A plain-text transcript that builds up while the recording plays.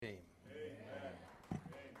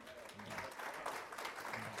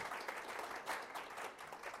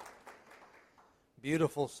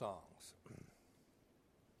Beautiful songs.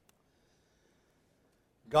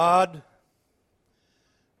 God,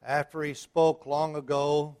 after He spoke long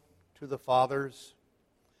ago to the fathers,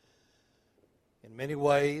 in many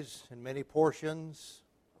ways, in many portions,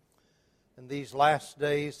 in these last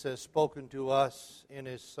days has spoken to us in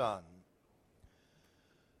His Son,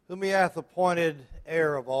 whom He hath appointed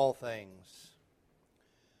heir of all things,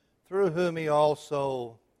 through whom He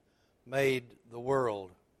also made the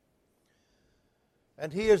world.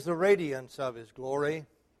 And He is the radiance of His glory,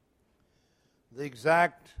 the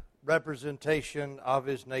exact representation of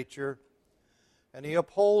His nature, and He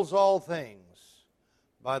upholds all things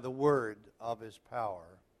by the word of His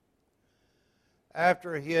power.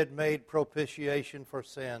 After He had made propitiation for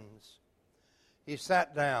sins, He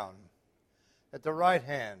sat down at the right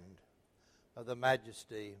hand of the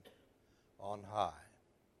Majesty on high.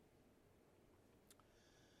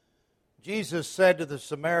 Jesus said to the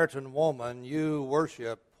Samaritan woman, "You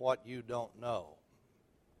worship what you don't know."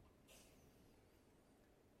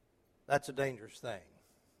 That's a dangerous thing.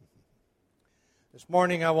 This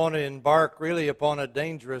morning I want to embark really upon a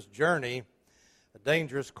dangerous journey, a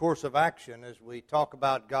dangerous course of action as we talk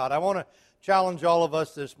about God. I want to challenge all of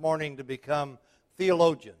us this morning to become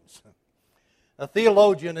theologians. A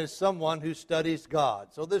theologian is someone who studies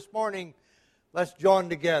God. So this morning, let's join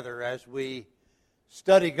together as we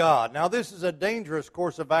study God. Now, this is a dangerous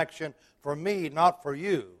course of action for me, not for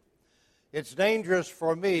you. It's dangerous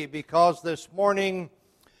for me because this morning,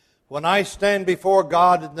 when I stand before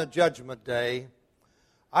God in the judgment day,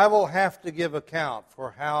 I will have to give account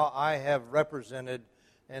for how I have represented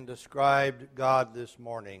and described God this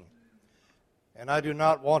morning. And I do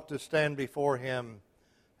not want to stand before Him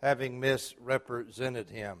having misrepresented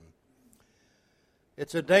Him.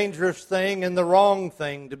 It's a dangerous thing and the wrong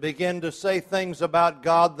thing to begin to say things about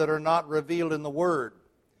God that are not revealed in the Word.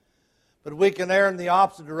 But we can err in the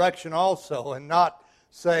opposite direction also and not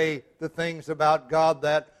say the things about God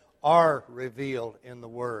that are revealed in the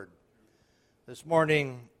Word. This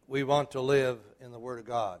morning, we want to live in the Word of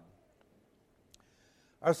God.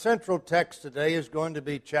 Our central text today is going to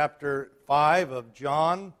be chapter 5 of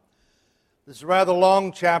John. This is a rather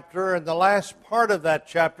long chapter, and the last part of that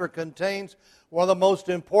chapter contains one of the most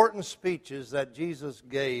important speeches that Jesus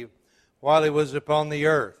gave while He was upon the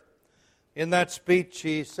earth. In that speech,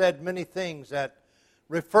 He said many things that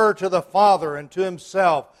refer to the Father and to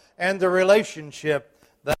Himself and the relationship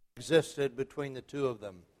that existed between the two of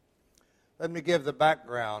them. Let me give the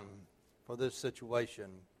background for this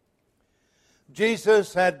situation.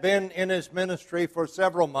 Jesus had been in His ministry for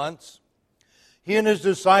several months. He and His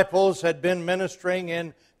disciples had been ministering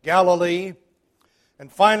in Galilee.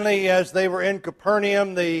 And finally, as they were in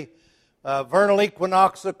Capernaum, the vernal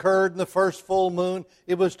equinox occurred in the first full moon.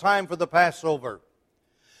 It was time for the Passover.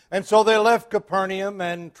 And so they left Capernaum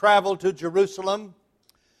and traveled to Jerusalem.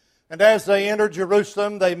 And as they entered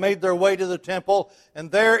Jerusalem, they made their way to the temple. And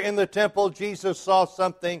there in the temple, Jesus saw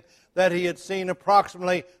something that He had seen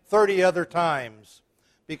approximately 30 other times.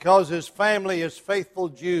 Because His family, as faithful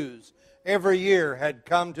Jews, every year had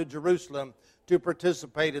come to Jerusalem to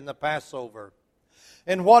participate in the Passover.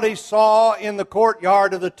 And what He saw in the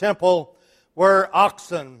courtyard of the temple were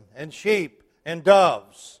oxen and sheep and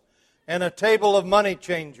doves and a table of money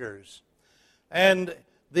changers. And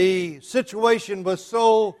the situation was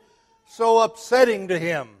so upsetting to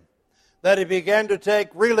Him that He began to take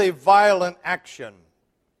really violent action.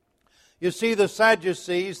 You see, the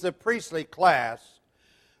Sadducees, the priestly class,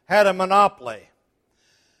 had a monopoly.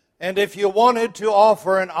 And if you wanted to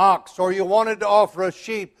offer an ox, or you wanted to offer a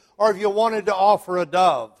sheep, or if you wanted to offer a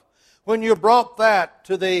dove, when you brought that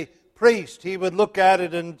to the priest, he would look at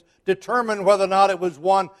it and determine whether or not it was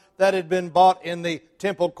one that had been bought in the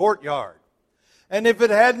temple courtyard. And if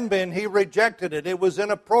it hadn't been, he rejected it. It was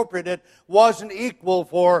inappropriate. It wasn't equal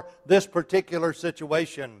for this particular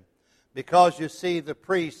situation. Because, you see, the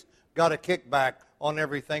priest got a kickback on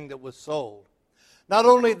everything that was sold. Not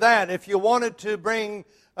only that, if you wanted to bring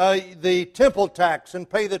the temple tax and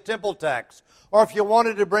pay the temple tax, or if you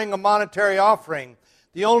wanted to bring a monetary offering,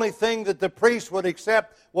 the only thing that the priest would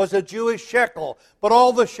accept was a Jewish shekel. But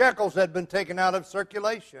all the shekels had been taken out of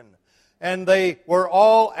circulation. And they were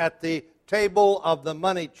all at the table of the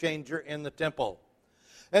money changer in the temple.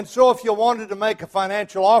 And so if you wanted to make a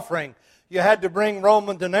financial offering, you had to bring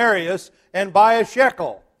Roman denarius and buy a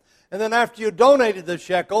shekel. And then after you donated the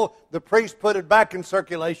shekel, the priest put it back in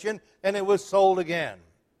circulation and it was sold again.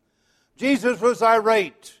 Jesus was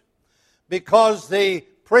irate because the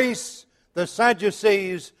priests, the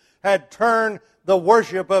Sadducees, had turned the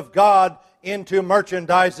worship of God into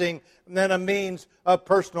merchandising and then a means of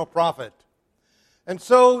personal profit. And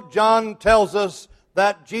so John tells us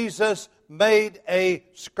that Jesus made a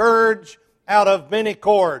scourge out of many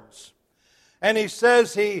cords. And he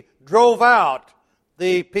says he drove out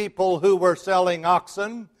the people who were selling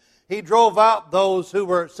oxen. He drove out those who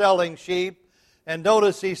were selling sheep. And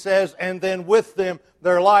notice he says, and then with them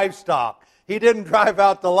their livestock. He didn't drive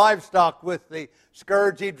out the livestock with the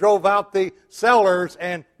scourge. He drove out the sellers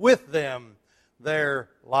and with them their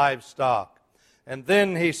livestock. And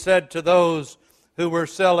then he said to those who were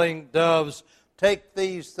selling doves, take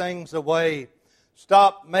these things away.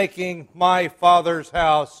 Stop making my Father's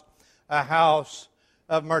house a house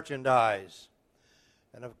of merchandise.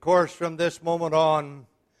 And of course, from this moment on,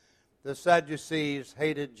 the Sadducees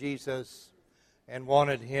hated Jesus and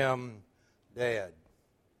wanted him dead.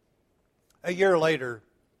 A year later,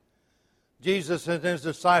 Jesus and his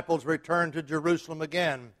disciples returned to Jerusalem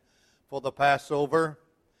again for the Passover.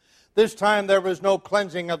 This time there was no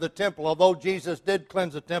cleansing of the temple, although Jesus did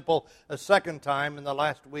cleanse the temple a second time in the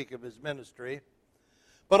last week of his ministry.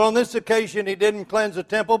 But on this occasion he didn't cleanse the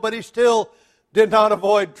temple, but he still did not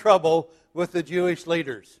avoid trouble with the Jewish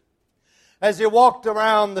leaders. As he walked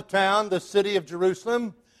around the town, the city of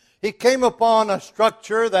Jerusalem, he came upon a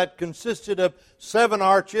structure that consisted of 7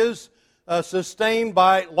 arches sustained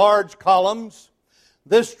by large columns.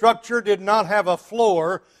 This structure did not have a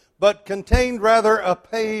floor, but contained rather a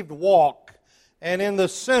paved walk. And in the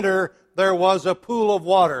center there was a pool of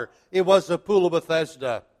water. It was the pool of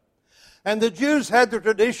Bethesda. And the Jews had the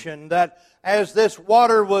tradition that as this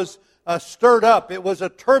water was stirred up, it was a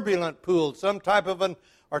turbulent pool, some type of an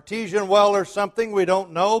artesian well or something, we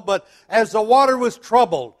don't know. But as the water was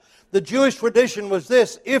troubled, the Jewish tradition was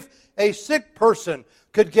this: if a sick person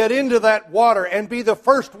could get into that water and be the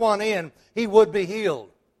first one in, he would be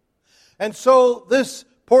healed. And so this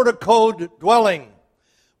porticoed dwelling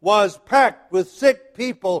was packed with sick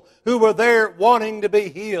people who were there wanting to be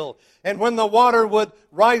healed. And when the water would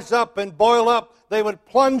rise up and boil up, they would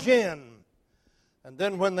plunge in. And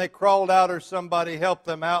then when they crawled out or somebody helped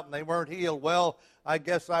them out and they weren't healed, well, I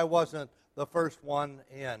guess I wasn't the first one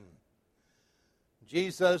in.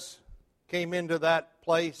 Jesus came into that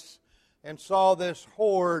place and saw this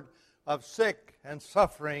horde of sick and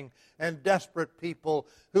suffering and desperate people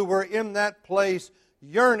who were in that place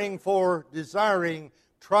yearning for, desiring,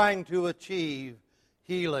 trying to achieve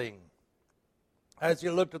healing. As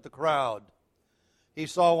he looked at the crowd, he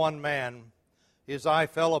saw one man. His eye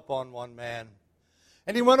fell upon one man.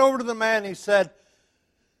 And he went over to the man and he said,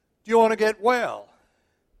 do you want to get well?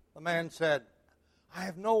 The man said, I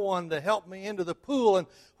have no one to help me into the pool, and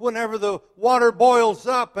whenever the water boils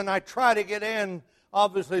up and I try to get in,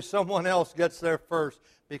 obviously someone else gets there first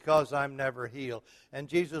because I'm never healed. And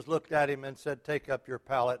Jesus looked at him and said, take up your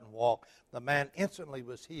pallet and walk. The man instantly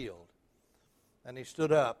was healed. And he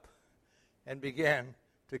stood up and began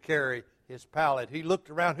to carry his pallet. He looked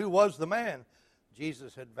around. Who was the man?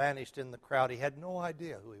 Jesus had vanished in the crowd. He had no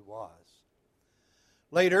idea who he was.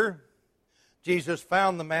 Later, Jesus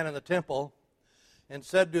found the man in the temple and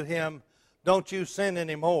said to him, don't you sin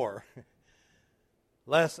anymore,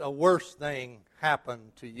 lest a worse thing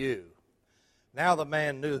happen to you. Now the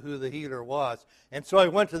man knew who the healer was. And so he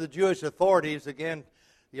went to the Jewish authorities again,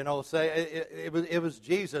 say it was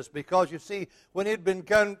Jesus. Because you see, when he'd been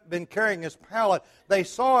carrying his pallet, they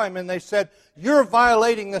saw him and they said, you're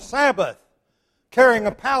violating the Sabbath, carrying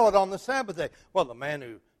a pallet on the Sabbath day. Well, the man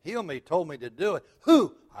who healed me told me to do it.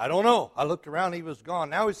 Who? I don't know. I looked around, he was gone.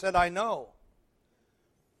 Now he said, I know.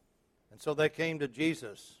 And so they came to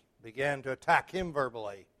Jesus, began to attack him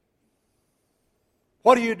verbally.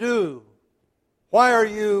 What do you do? Why are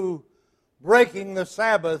you breaking the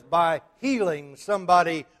Sabbath by healing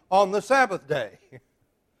somebody on the Sabbath day?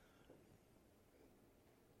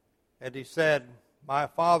 And he said, my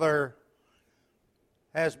Father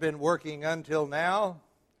has been working until now,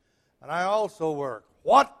 and I also work.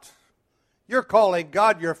 What? You're calling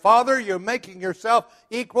God your Father? You're making yourself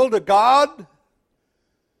equal to God?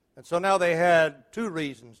 And so now they had 2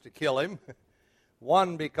 reasons to kill him.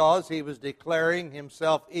 One, because he was declaring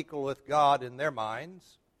himself equal with God in their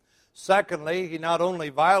minds. Secondly, he not only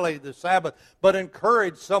violated the Sabbath, but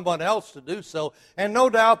encouraged someone else to do so. And no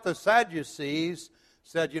doubt the Sadducees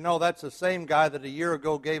said, that's the same guy that a year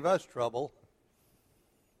ago gave us trouble.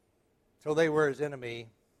 So they were his enemy,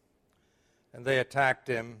 and they attacked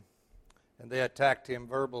him, and they attacked him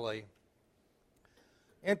verbally.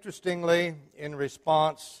 Interestingly, in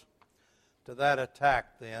response to that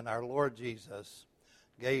attack then, our Lord Jesus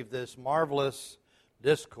gave this marvelous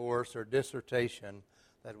discourse or dissertation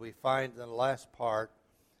that we find in the last part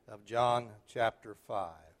of John chapter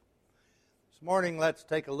 5. This morning, let's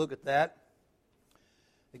take a look at that.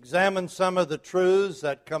 examine some of the truths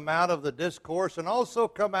that come out of the discourse and also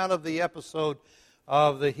come out of the episode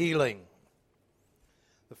of the healing.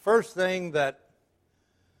 The first thing that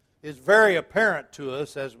is very apparent to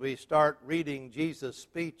us as we start reading Jesus'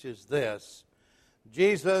 speech is this: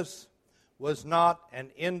 Jesus was not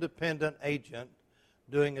an independent agent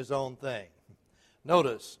doing his own thing.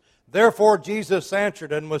 Notice, therefore Jesus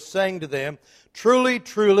answered and was saying to them, truly,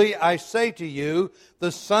 truly, I say to you,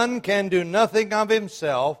 the Son can do nothing of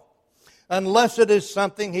himself unless it is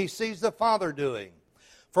something he sees the Father doing.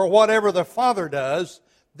 For whatever the Father does,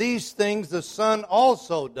 these things the Son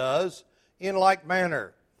also does in like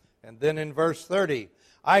manner. And then in verse 30,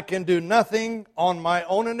 I can do nothing on my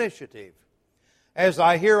own initiative. As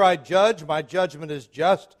I hear, I judge. My judgment is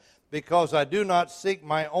just, because I do not seek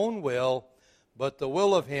my own will, but the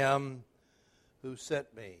will of him who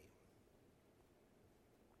sent me.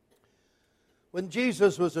 When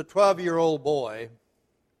Jesus was a 12-year-old boy,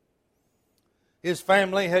 his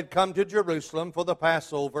family had come to Jerusalem for the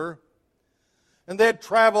Passover, and they had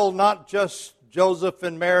traveled, not just Joseph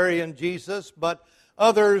and Mary and Jesus, but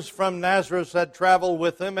others from Nazareth had traveled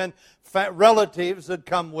with them, and relatives had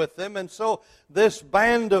come with them. And so this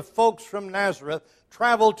band of folks from Nazareth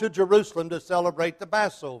traveled to Jerusalem to celebrate the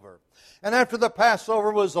Passover. And after the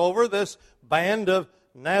Passover was over, this band of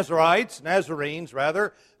Nazarenes,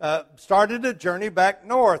 started a journey back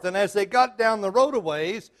north. And as they got down the road a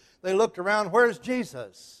ways, they looked around, where's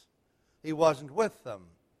Jesus? He wasn't with them.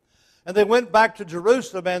 And they went back to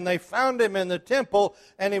Jerusalem, and they found him in the temple,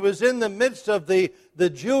 and he was in the midst of the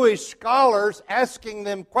Jewish scholars asking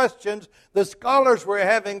them questions. The scholars were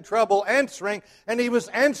having trouble answering, and he was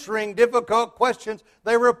answering difficult questions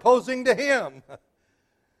they were posing to him.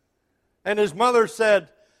 And his mother said,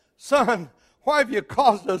 son, why have you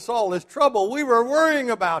caused us all this trouble? We were worrying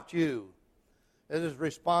about you. And his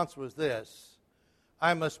response was this: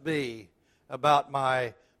 I must be about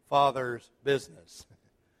my Father's business.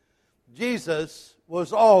 Jesus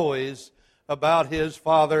was always about his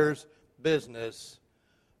Father's business,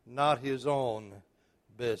 not his own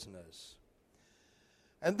business.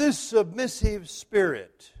 And this submissive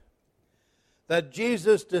spirit that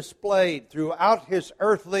Jesus displayed throughout his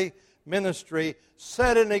earthly ministry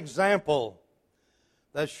set an example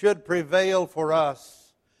that should prevail for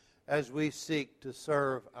us as we seek to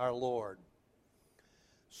serve our Lord.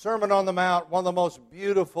 Sermon on the Mount, one of the most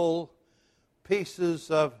beautiful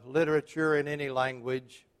pieces of literature in any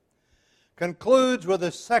language, concludes with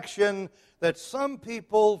a section that some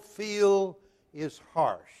people feel is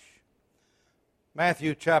harsh.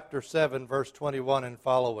 Matthew chapter 7, verse 21 and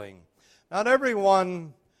following. Not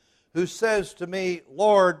everyone who says to me,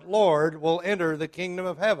 Lord, Lord, will enter the kingdom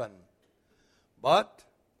of heaven, but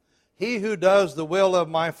he who does the will of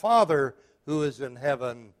my Father who is in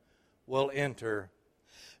heaven will enter.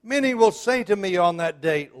 Many will say to me on that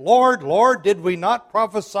day, Lord, Lord, did we not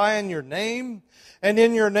prophesy in your name, and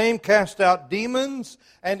in your name cast out demons,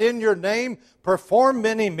 and in your name perform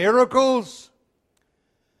many miracles?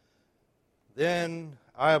 Then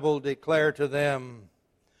I will declare to them,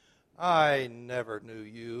 I never knew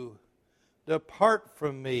you. Depart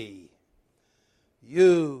from me,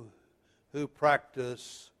 you who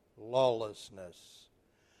practice lawlessness.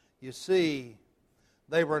 You see,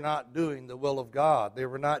 they were not doing the will of God. They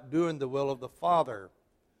were not doing the will of the Father.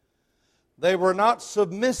 They were not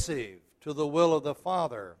submissive to the will of the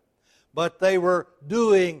Father, but they were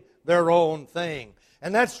doing their own thing.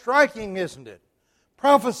 And that's striking, isn't it?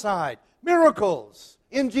 Prophesied miracles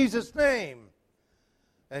in Jesus' name.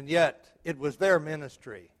 And yet, it was their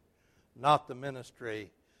ministry, not the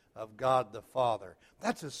ministry of God the Father.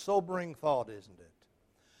 That's a sobering thought, isn't it?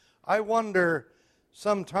 I wonder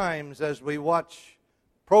sometimes as we watch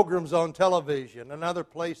programs on television and other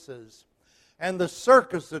places, and the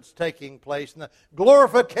circus that's taking place, and the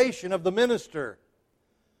glorification of the minister.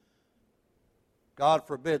 God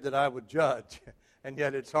forbid that I would judge, and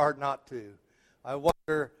yet it's hard not to. I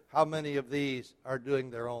wonder how many of these are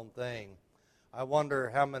doing their own thing. I wonder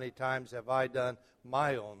how many times have I done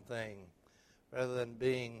my own thing rather than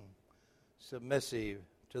being submissive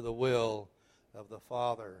to the will of the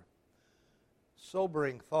Father.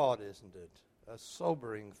 Sobering thought, isn't it? A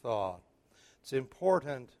sobering thought. It's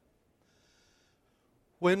important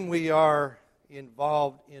when we are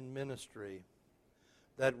involved in ministry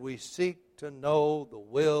that we seek to know the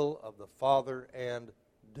will of the Father and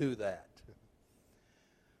do that.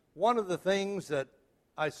 One of the things that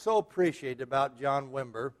I so appreciate about John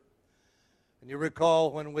Wimber, and you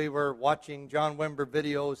recall when we were watching John Wimber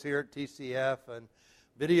videos here at TCF and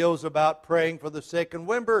videos about praying for the sick, and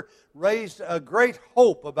Wimber raised a great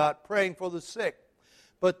hope about praying for the sick.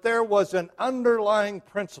 But there was an underlying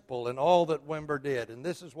principle in all that Wimber did, and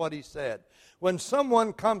this is what he said. When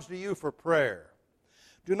someone comes to you for prayer,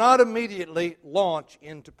 do not immediately launch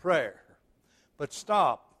into prayer, but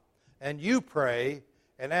stop and you pray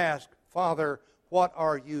and ask, Father, what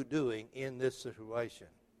are you doing in this situation?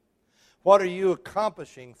 What are you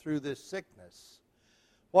accomplishing through this sickness?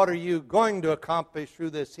 What are you going to accomplish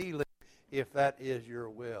through this healing, if that is your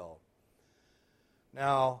will?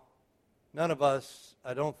 Now, none of us,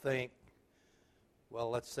 I don't think, well,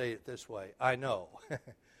 let's say it this way. I know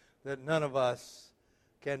that none of us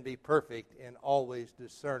can be perfect in always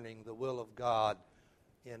discerning the will of God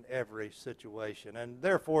in every situation. And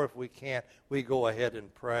therefore, if we can't, we go ahead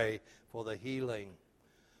and pray for the healing.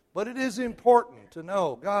 But it is important to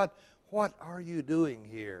know, God, what are you doing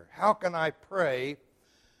here? How can I pray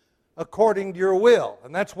according to your will?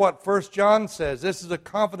 And that's what 1 John says. This is the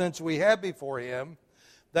confidence we have before him,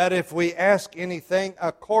 that if we ask anything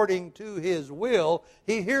according to his will,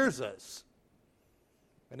 he hears us.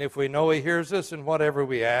 And if we know he hears us in whatever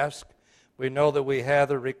we ask, we know that we have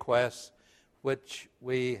the requests which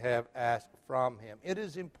we have asked from him. It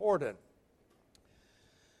is important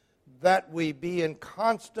that we be in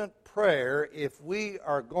constant prayer if we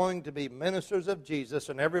are going to be ministers of Jesus,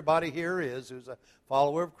 and everybody here is who's a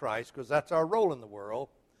follower of Christ, because that's our role in the world,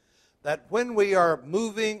 that when we are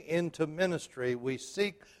moving into ministry, we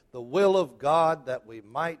seek the will of God, that we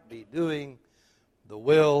might be doing the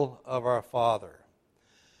will of our Father.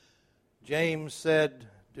 James said,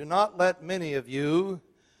 do not let many of you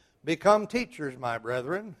become teachers, my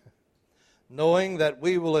brethren, knowing that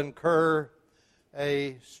we will incur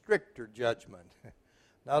a stricter judgment,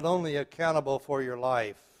 not only accountable for your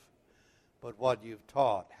life, but what you've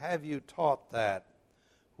taught. Have you taught that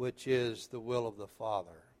which is the will of the Father?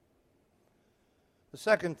 The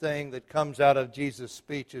second thing that comes out of Jesus'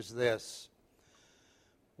 speech is this.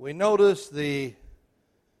 We notice the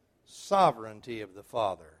sovereignty of the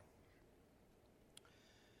Father.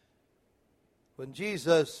 When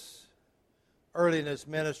Jesus, early in his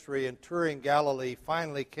ministry and touring Galilee,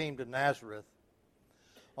 finally came to Nazareth,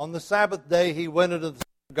 on the Sabbath day he went into the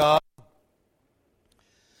synagogue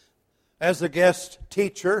as a guest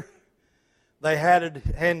teacher. They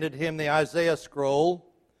handed him the Isaiah scroll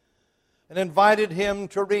and invited him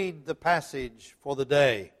to read the passage for the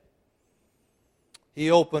day. He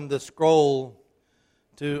opened the scroll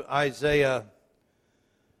to Isaiah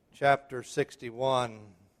chapter 61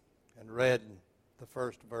 and read the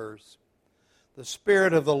first verse. The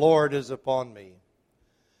Spirit of the Lord is upon me,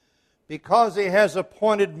 because he has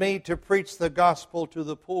appointed me to preach the gospel to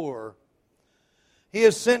the poor. He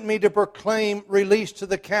has sent me to proclaim release to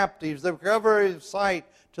the captives, the recovery of sight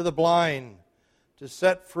to the blind, to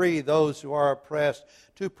set free those who are oppressed,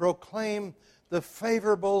 to proclaim the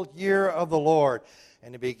favorable year of the Lord.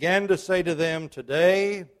 And he began to say to them,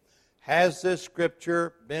 today has this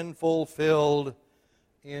scripture been fulfilled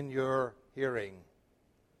in your hearing.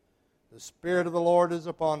 The Spirit of the Lord is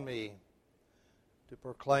upon me to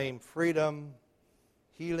proclaim freedom,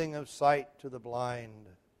 healing of sight to the blind.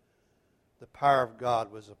 The power of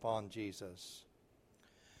God was upon Jesus.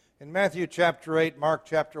 In Matthew chapter 8, Mark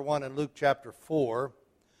chapter 1, and Luke chapter 4,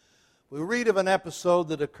 we read of an episode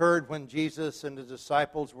that occurred when Jesus and his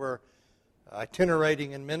disciples were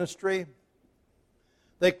itinerating in ministry.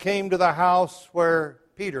 They came to the house where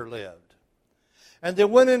Peter lived. And they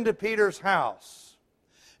went into Peter's house.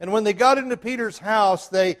 And when they got into Peter's house,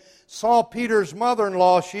 they saw Peter's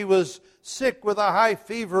mother-in-law. She was sick with a high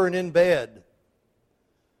fever and in bed.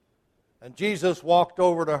 And Jesus walked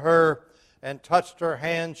over to her and touched her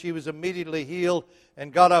hand. She was immediately healed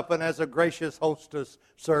and got up and as a gracious hostess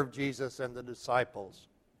served Jesus and the disciples.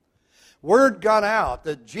 Word got out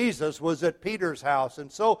that Jesus was at Peter's house.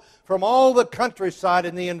 And so from all the countryside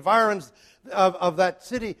and the environs of that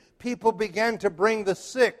city, people began to bring the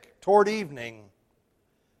sick toward evening.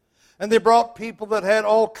 And they brought people that had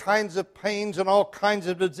all kinds of pains and all kinds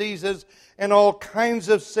of diseases and all kinds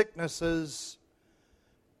of sicknesses,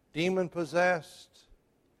 demon-possessed.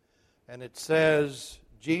 And it says,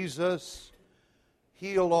 Jesus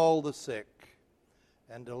healed all the sick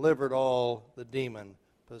and delivered all the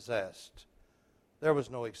demon-possessed. There was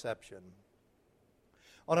no exception.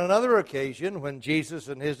 On another occasion, when Jesus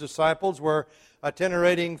and his disciples were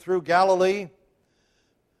itinerating through Galilee,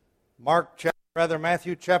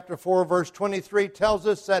 Matthew chapter 4, verse 23 tells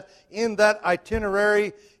us that in that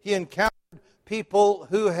itinerary he encountered people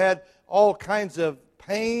who had all kinds of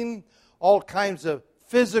pain, all kinds of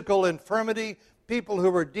physical infirmity, people who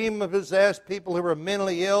were demon-possessed, people who were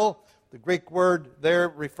mentally ill. The Greek word there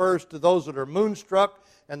refers to those that are moonstruck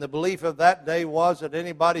And the belief of that day was that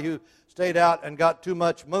anybody who stayed out and got too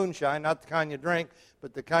much moonshine, not the kind you drink,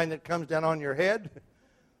 but the kind that comes down on your head,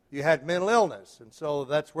 you had mental illness. And so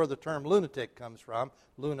that's where the term lunatic comes from,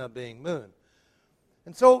 luna being moon.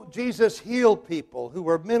 And so Jesus healed people who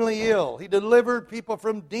were mentally ill. He delivered people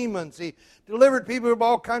from demons. He delivered people from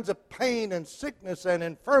all kinds of pain and sickness and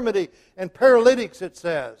infirmity and paralytics, it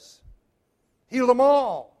says. Healed them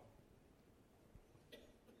all.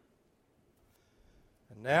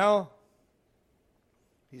 And now,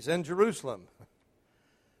 He's in Jerusalem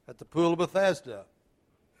at the Pool of Bethesda.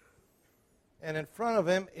 And in front of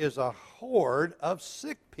Him is a horde of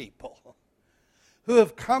sick people who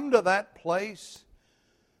have come to that place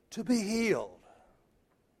to be healed.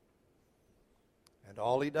 And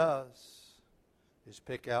all He does is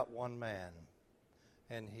pick out one man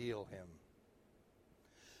and heal him.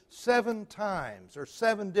 7 times, or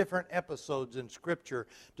 7 different episodes in Scripture,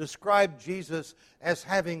 describe Jesus as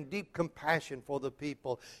having deep compassion for the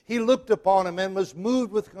people. He looked upon him and was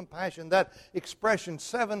moved with compassion. That expression,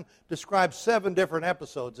 7, describes 7 different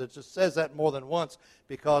episodes. It just says that more than once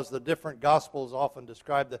because the different Gospels often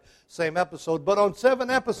describe the same episode. But on 7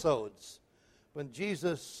 episodes, when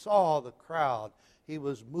Jesus saw the crowd, He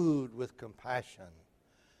was moved with compassion.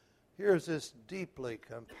 Here's this deeply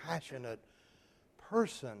compassionate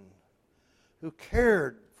person who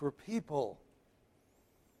cared for people.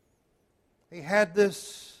 He had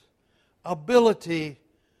this ability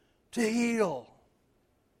to heal.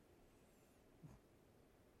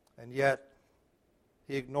 And yet,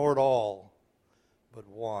 He ignored all but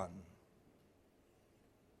one.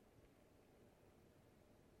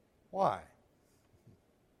 Why?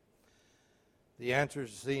 The answer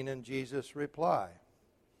is seen in Jesus' reply.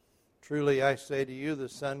 Truly I say to you, the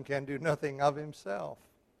Son can do nothing of Himself,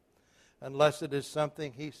 unless it is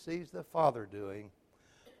something He sees the Father doing.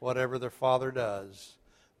 Whatever the Father does,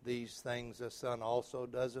 these things the Son also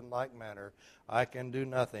does in like manner. I can do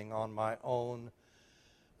nothing on my own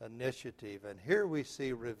initiative. And here we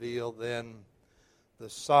see revealed then the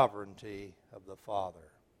sovereignty of the Father.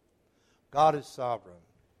 God is sovereign.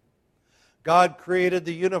 God created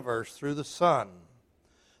the universe through the Son.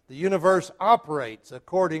 The universe operates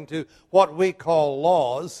according to what we call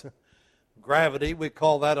laws. Gravity, we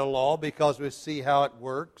call that a law because we see how it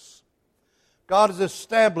works. God has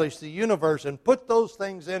established the universe and put those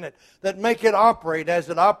things in it that make it operate as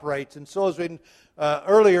it operates. And so as we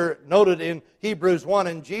earlier noted in Hebrews 1,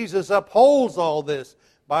 and Jesus upholds all this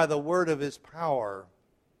by the word of His power.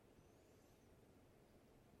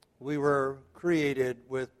 We were created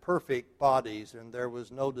with perfect bodies and there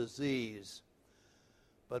was no disease.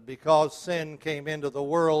 But because sin came into the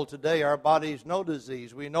world today, our bodies know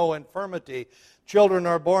disease. We know infirmity. Children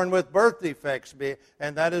are born with birth defects,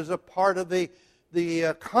 and that is a part of the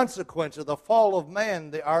consequence of the fall of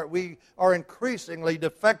man. We are increasingly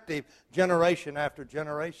defective generation after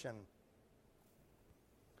generation.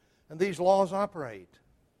 And these laws operate.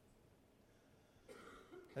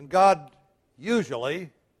 And God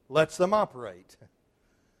usually lets them operate.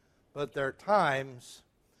 But there are times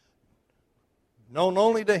known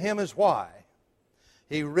only to Him is why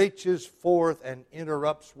He reaches forth and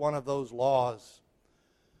interrupts one of those laws.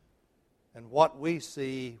 And what we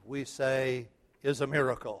see, we say, is a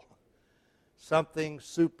miracle. Something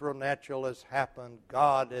supernatural has happened.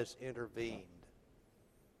 God has intervened.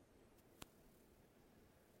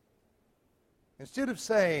 Instead of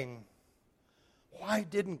saying, why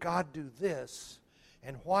didn't God do this?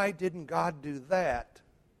 And why didn't God do that?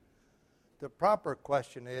 The proper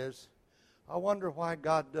question is, I wonder why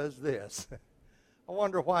God does this. I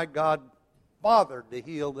wonder why God bothered to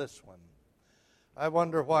heal this one. I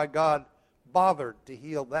wonder why God bothered to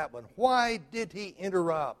heal that one. Why did He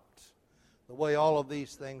interrupt the way all of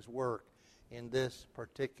these things work in this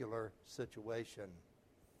particular situation?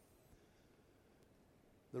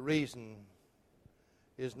 The reason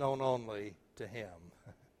is known only to Him.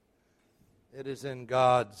 It is in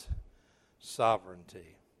God's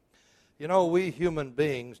sovereignty. You know, we human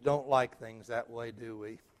beings don't like things that way, do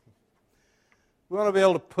we? We want to be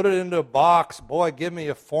able to put it into a box. Boy, give me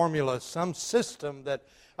a formula, some system that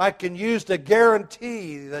I can use to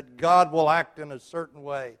guarantee that God will act in a certain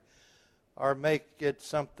way, or make it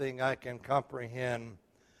something I can comprehend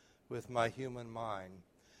with my human mind.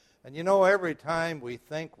 And you know, every time we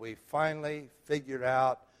think we finally figured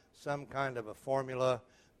out some kind of a formula,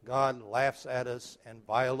 God laughs at us and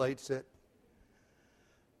violates it.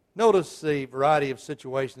 Notice the variety of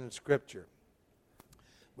situations in Scripture.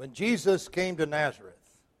 When Jesus came to Nazareth,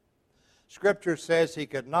 Scripture says He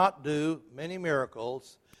could not do many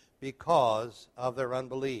miracles because of their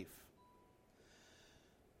unbelief.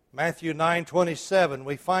 Matthew 9:27,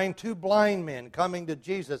 we find two blind men coming to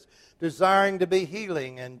Jesus, desiring to be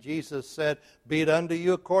healing, and Jesus said, "Be it unto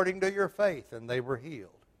you according to your faith," and they were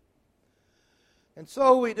healed. And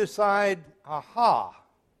so we decide,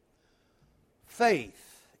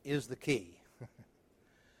 faith is the key.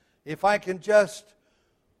 If I can just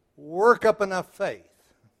work up enough faith.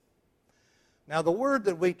 Now, the word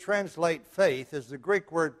that we translate faith is the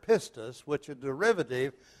Greek word pistis, which is a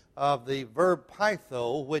derivative of the verb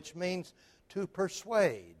pytho, which means to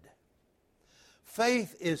persuade.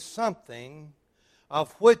 Faith is something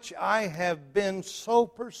of which I have been so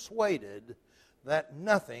persuaded that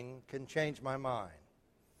nothing can change my mind.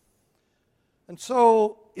 And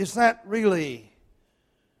so, is that really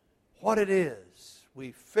what it is?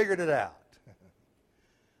 We figured it out.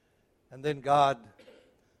 And then God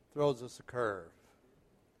throws us a curve.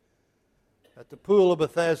 At the pool of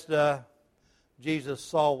Bethesda, Jesus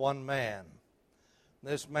saw one man.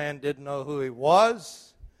 This man didn't know who he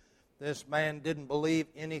was. This man didn't believe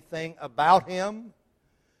anything about him.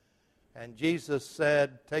 And Jesus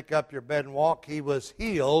said, "Take up your bed and walk." He was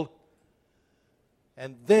healed.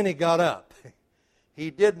 And then he got up.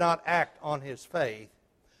 He did not act on his faith.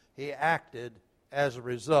 He acted as a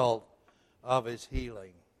result of his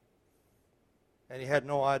healing. And he had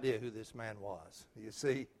no idea who this man was. You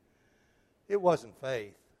see, it wasn't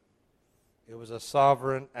faith. It was a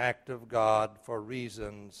sovereign act of God for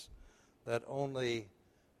reasons that only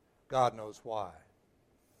God knows why.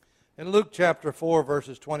 In Luke chapter 4,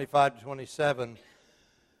 verses 25 to 27,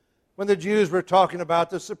 when the Jews were talking about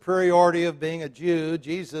the superiority of being a Jew,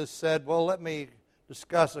 Jesus said, "Well, let me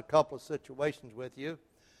discuss a couple of situations with you.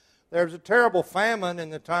 There was a terrible famine in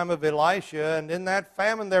the time of Elisha, and in that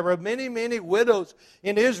famine there were many, many widows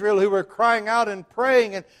in Israel who were crying out and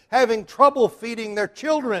praying and having trouble feeding their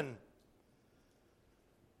children.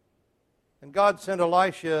 And God sent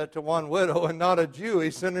Elisha to one widow and not a Jew. He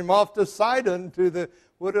sent him off to Sidon to the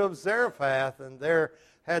widow of Zarephath, and there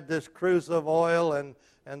had this cruse of oil and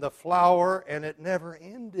the flour, and it never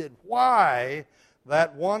ended. Why?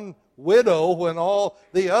 That one widow, when all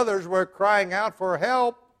the others were crying out for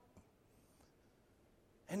help,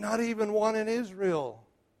 and not even one in Israel.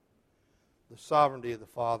 The sovereignty of the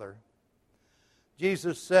Father.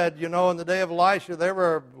 Jesus said, in the day of Elisha, there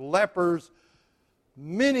were lepers,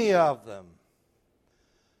 many of them.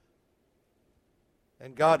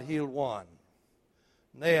 And God healed one,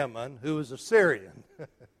 Naaman, who was a Syrian.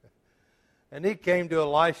 And he came to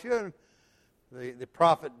Elisha, and the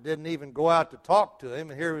prophet didn't even go out to talk to him.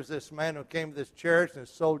 And here was this man who came to this church and his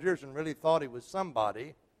soldiers and really thought he was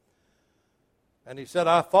somebody. And he said,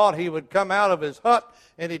 I thought he would come out of his hut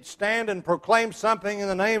and he'd stand and proclaim something in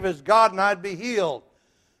the name of his God and I'd be healed.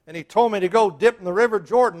 And he told me to go dip in the river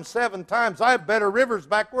Jordan 7 times. I have better rivers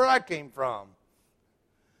back where I came from.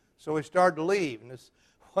 So he started to leave. And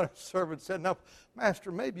one of his servants said, "No,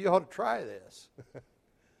 Master, maybe you ought to try this."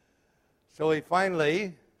 So he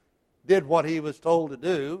finally did what he was told to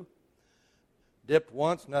do. Dipped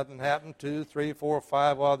once, nothing happened. 2, 3, 4,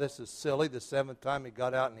 5. Well, this is silly. The 7th time he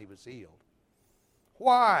got out and he was healed.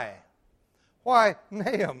 Why? Why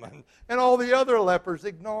Naaman and all the other lepers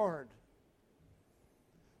ignored?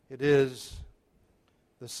 It is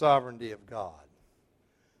the sovereignty of God.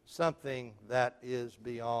 Something that is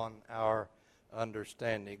beyond our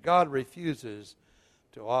understanding. God refuses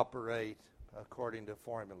to operate according to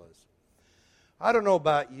formulas. I don't know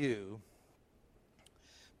about you,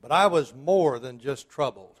 but I was more than just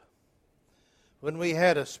troubled when we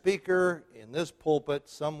had a speaker in this pulpit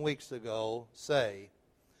some weeks ago say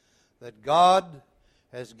that God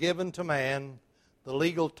has given to man the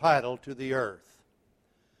legal title to the earth.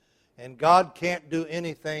 And God can't do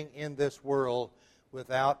anything in this world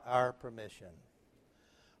without our permission.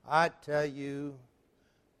 I tell you,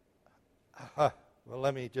 well,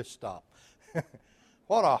 let me just stop.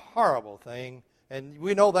 What a horrible thing. And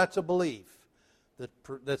we know that's a belief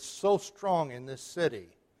that's so strong in this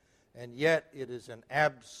city. And yet it is an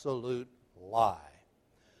absolute lie.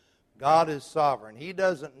 God is sovereign. He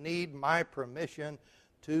doesn't need my permission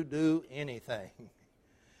to do anything.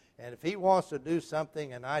 And if He wants to do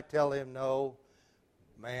something and I tell Him no,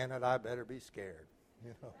 man, I better be scared.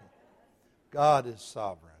 God is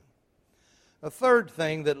sovereign. A third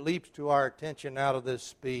thing that leaps to our attention out of this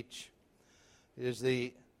speech is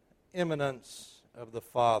the immanence of the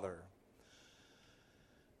Father.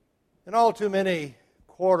 In all too many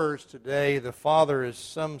quarters today, the Father is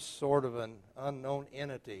some sort of an unknown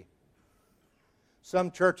entity.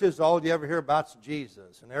 Some churches, all you ever hear about is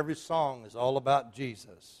Jesus, and every song is all about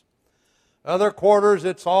Jesus. Other quarters,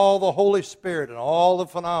 it's all the Holy Spirit and all the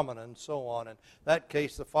phenomena and so on. In that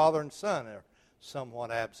case, the Father and Son are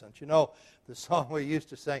somewhat absent. You know, the song we used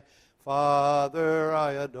to sing, Father,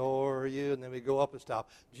 I adore you, and then we go up and stop.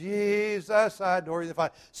 Jesus, I adore you.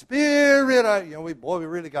 Spirit, we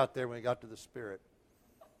really got there when we got to the Spirit.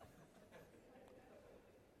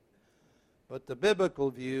 But the biblical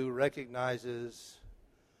view recognizes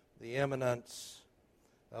the immanence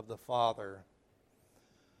of the Father.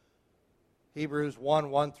 Hebrews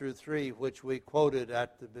 1 through 3, which we quoted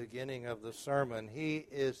at the beginning of the sermon, He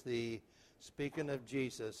is speaking of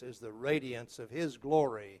Jesus, is the radiance of His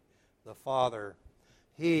glory, the Father.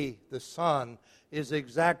 He, the Son, is the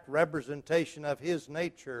exact representation of His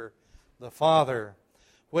nature, the Father.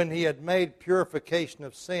 When He had made purification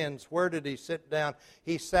of sins, where did He sit down?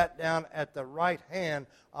 He sat down at the right hand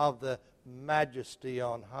of the Majesty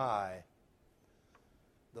on high,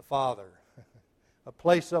 the Father. A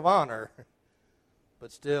place of honor,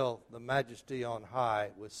 but still the Majesty on high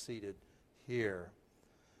was seated here.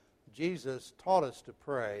 Jesus taught us to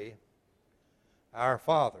pray, Our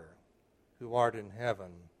Father, who art in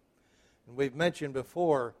heaven. And we've mentioned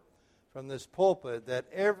before from this pulpit that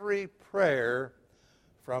every prayer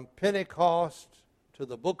from Pentecost to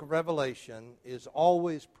the book of Revelation is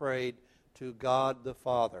always prayed to God the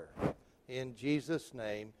Father in Jesus'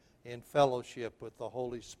 name, in fellowship with the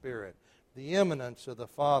Holy Spirit. The immanence of the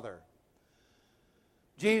Father.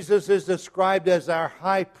 Jesus is described as our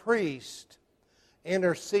high priest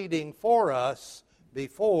interceding for us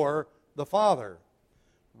before the Father.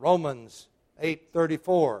 Romans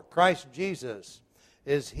 8:34, Christ Jesus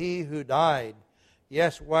is He who died,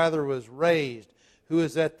 yes, rather was raised, who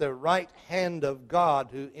is at the right hand of God,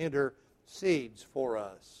 who intercedes for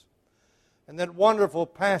us. And that wonderful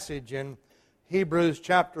passage in Hebrews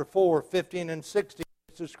chapter 4, 15 and 16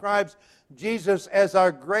 describes Jesus as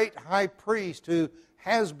our great high priest who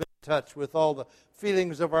has been touched with all the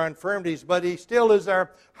feelings of our infirmities, but He still is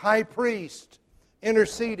our high priest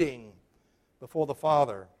interceding before the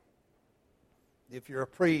Father. If you're a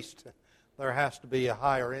priest, there has to be a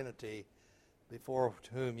higher entity before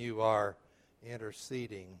whom you are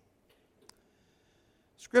interceding.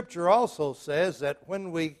 Scripture also says that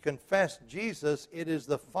when we confess Jesus, it is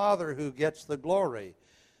the Father who gets the glory.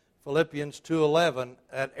 Philippians 2:11,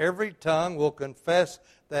 that every tongue will confess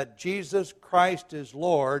that Jesus Christ is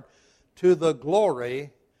Lord, to the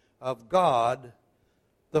glory of God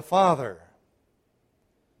the Father.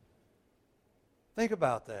 Think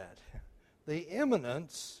about that. The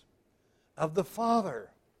immanence of the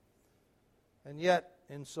Father. And yet,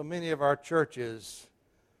 in so many of our churches,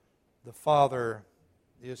 the Father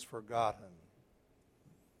is forgotten.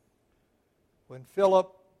 When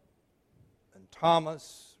Philip and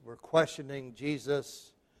Thomas were questioning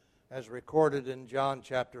Jesus, as recorded in John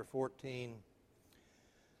chapter 14,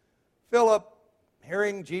 Philip,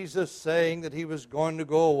 hearing Jesus saying that He was going to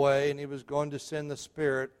go away and He was going to send the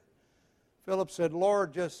Spirit, Philip said,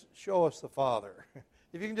 Lord, just show us the Father.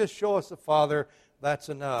 If you can just show us the Father, that's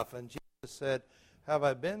enough. And Jesus said, have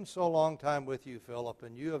I been so long time with you, Philip,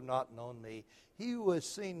 and you have not known me? He who has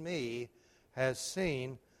seen me has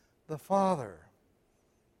seen the Father.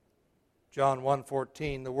 John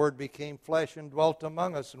 1:14, the Word became flesh and dwelt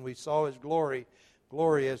among us, and we saw His glory,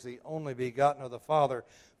 glory as the only begotten of the Father,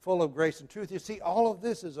 full of grace and truth. You see, all of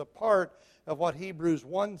this is a part of what Hebrews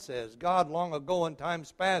 1 says. God long ago in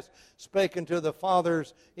times past spake unto the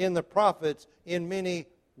fathers in the prophets in many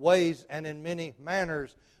ways and in many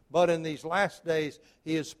manners, but in these last days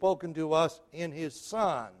He has spoken to us in His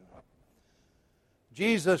Son.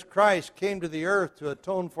 Jesus Christ came to the earth to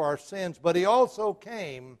atone for our sins, but He also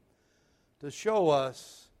came to show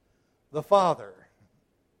us the Father.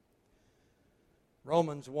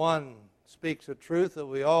 Romans 1 speaks a truth that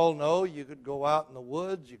we all know. You could go out in the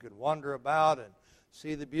woods, you could wander about and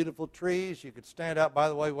see the beautiful trees. You could stand out, by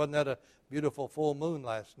the way, wasn't that a beautiful full moon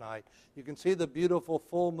last night? You can see the beautiful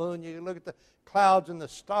full moon. You can look at the clouds and the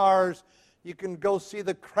stars. You can go see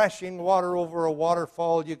the crashing water over a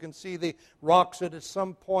waterfall. You can see the rocks that at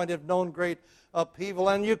some point have known great upheaval.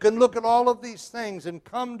 And you can look at all of these things and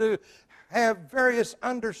come to have various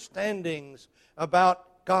understandings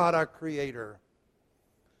about God, our Creator.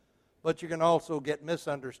 But you can also get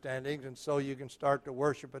misunderstandings, and so you can start to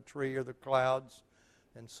worship a tree or the clouds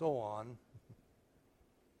and so on.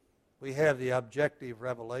 We have the objective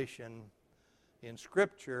revelation in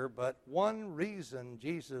Scripture, but one reason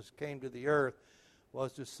Jesus came to the earth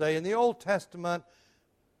was to say, in the Old Testament,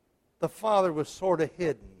 the Father was sort of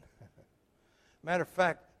hidden. Matter of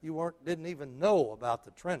fact, you didn't even know about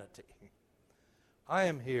the Trinity. I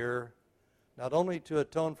am here not only to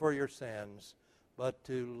atone for your sins, but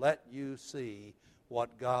to let you see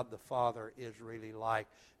what God the Father is really like.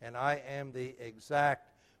 And I am the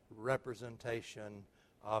exact representation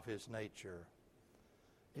of His nature.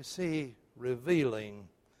 You see, revealing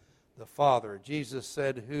the Father. Jesus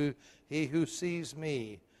said, He who sees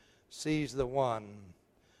me sees the one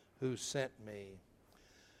who sent me.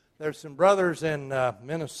 There's some brothers in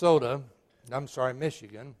Michigan,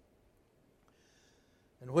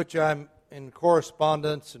 in which I'm in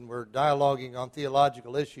correspondence and we're dialoguing on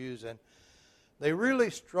theological issues, and they really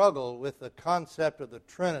struggle with the concept of the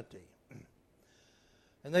Trinity.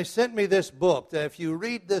 And they sent me this book, that if you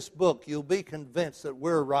read this book, you'll be convinced that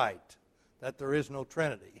we're right, that there is no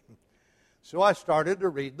Trinity. So I started to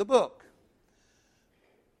read the book.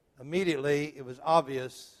 Immediately, it was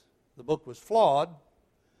obvious the book was flawed,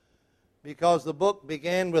 because the book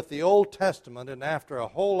began with the Old Testament, and after a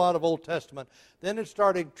whole lot of Old Testament, then it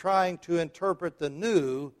started trying to interpret the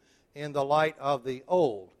new in the light of the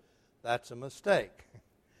old. That's a mistake.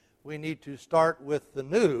 We need to start with the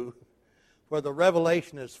new, where the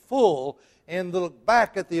revelation is full, and look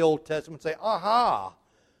back at the Old Testament and say, aha,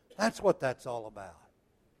 that's what that's all about.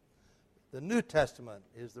 The New Testament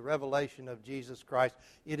is the revelation of Jesus Christ.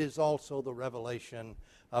 It is also the revelation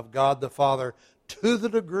of God the Father to the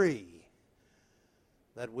degree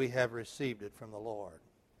that we have received it from the Lord.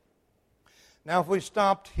 Now, if we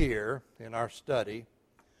stopped here in our study,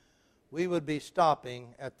 we would be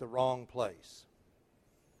stopping at the wrong place.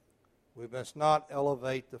 We must not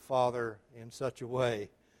elevate the Father in such a way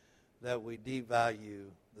that we devalue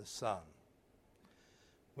the Son.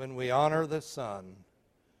 When we honor the Son,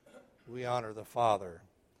 we honor the Father.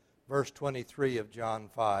 Verse 23 of John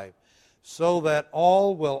 5, so that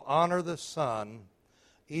all will honor the Son,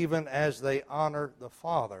 even as they honor the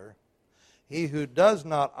Father. He who does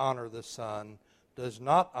not honor the Son does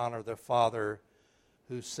not honor the Father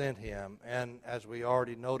who sent him. And as we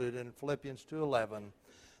already noted in Philippians 2:11,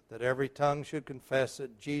 that every tongue should confess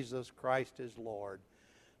that Jesus Christ is Lord,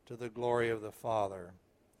 to the glory of the Father.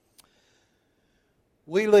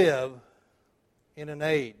 We live in an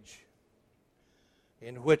age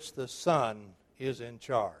in which the Son is in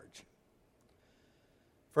charge.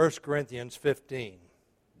 1 Corinthians 15,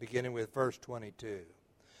 beginning with verse 22.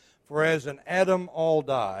 For as in Adam all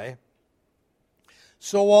die,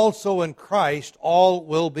 so also in Christ all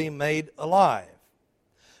will be made alive,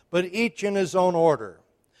 but each in his own order.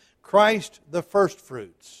 Christ the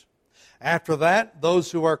firstfruits. After that,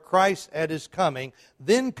 those who are Christ at his coming.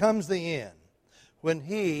 Then comes the end, when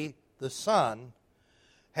he, the Son,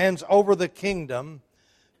 hands over the kingdom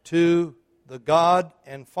to the God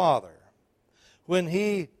and Father. When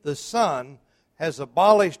he, the Son, has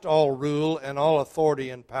abolished all rule and all authority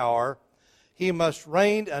and power, he must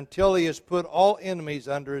reign until he has put all enemies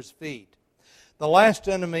under his feet. The last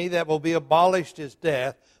enemy that will be abolished is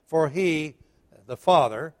death, for he, the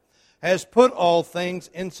Father, has put all things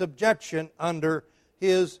in subjection under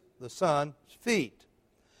his, the Son's, feet.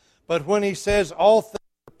 But when he says all things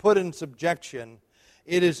are put in subjection,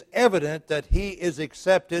 it is evident that he is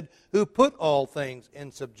accepted who put all things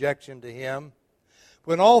in subjection to him.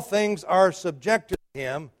 When all things are subjected to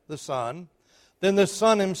him, the Son, then the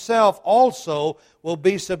Son himself also will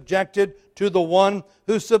be subjected to the one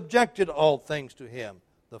who subjected all things to him,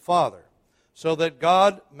 the Father, so that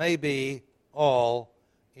God may be all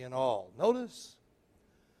in all. Notice,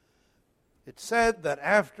 it said that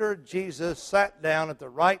after Jesus sat down at the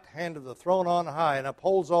right hand of the throne on high and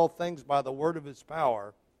upholds all things by the word of his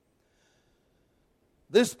power,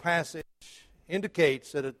 this passage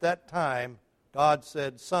indicates that at that time God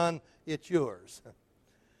said, Son, it's yours.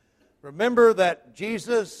 Remember that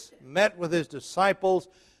Jesus met with his disciples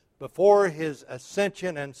before his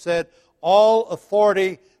ascension and said, all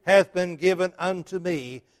authority hath been given unto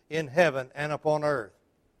me in heaven and upon earth.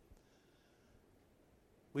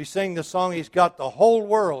 We sing the song, he's got the whole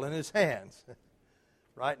world in his hands.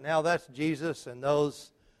 Right now that's Jesus, and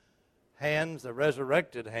those hands, the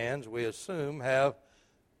resurrected hands, we assume have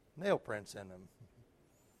nail prints in them.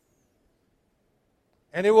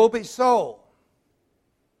 And it will be so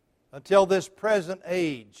until this present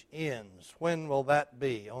age ends. When will that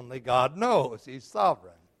be? Only God knows. He's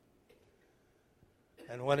sovereign.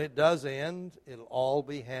 And when it does end, it'll all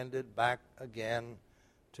be handed back again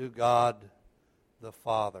to God the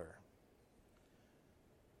Father.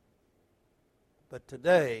 But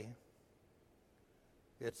today,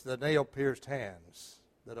 it's the nail-pierced hands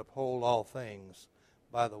that uphold all things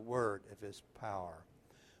by the word of his power.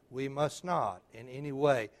 We must not in any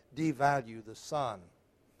way devalue the Son.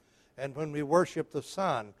 And when we worship the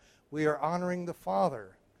Son, we are honoring the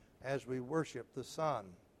Father as we worship the Son.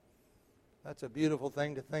 That's a beautiful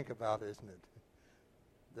thing to think about, isn't it?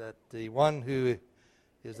 That the one who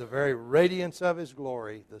is the very radiance of his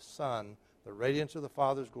glory, the Son, the radiance of the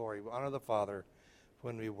Father's glory. We honor the Father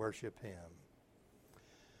when we worship Him.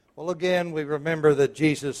 Well, again, we remember that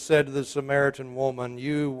Jesus said to the Samaritan woman,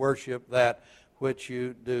 "You worship that which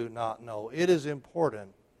you do not know." It is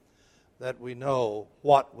important that we know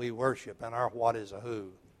what we worship and our what is a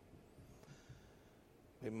who.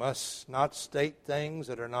 We must not state things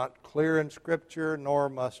that are not clear in Scripture, nor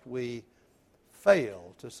must we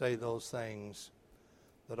fail to say those things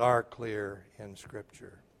that are clear in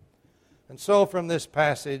Scripture. And so from this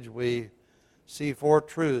passage we see four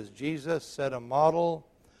truths. Jesus set a model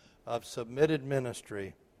of submitted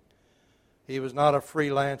ministry. He was not a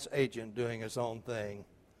freelance agent doing his own thing,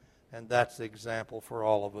 and that's the example for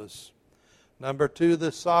all of us. Number two,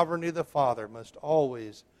 the sovereignty of the Father must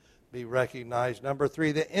always be recognized. Number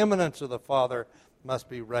three, the immanence of the Father must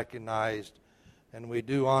be recognized, and we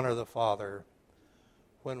do honor the Father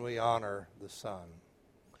when we honor the Son.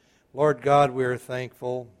 Lord God, we are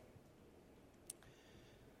thankful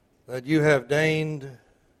that you have deigned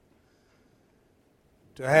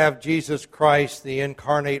to have Jesus Christ, the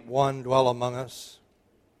incarnate one, dwell among us.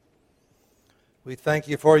 We thank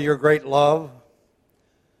you for your great love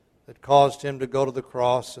that caused him to go to the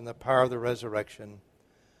cross and the power of the resurrection.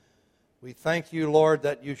 We thank you, Lord,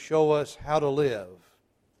 that you show us how to live.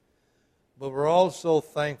 But we're also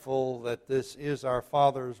thankful that this is our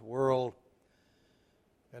Father's world.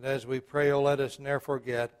 And as we pray, oh, let us never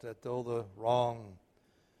forget that though the wrong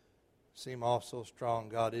seem also strong,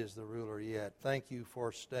 God is the ruler yet. Thank you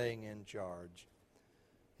for staying in charge.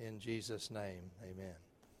 In Jesus' name, amen.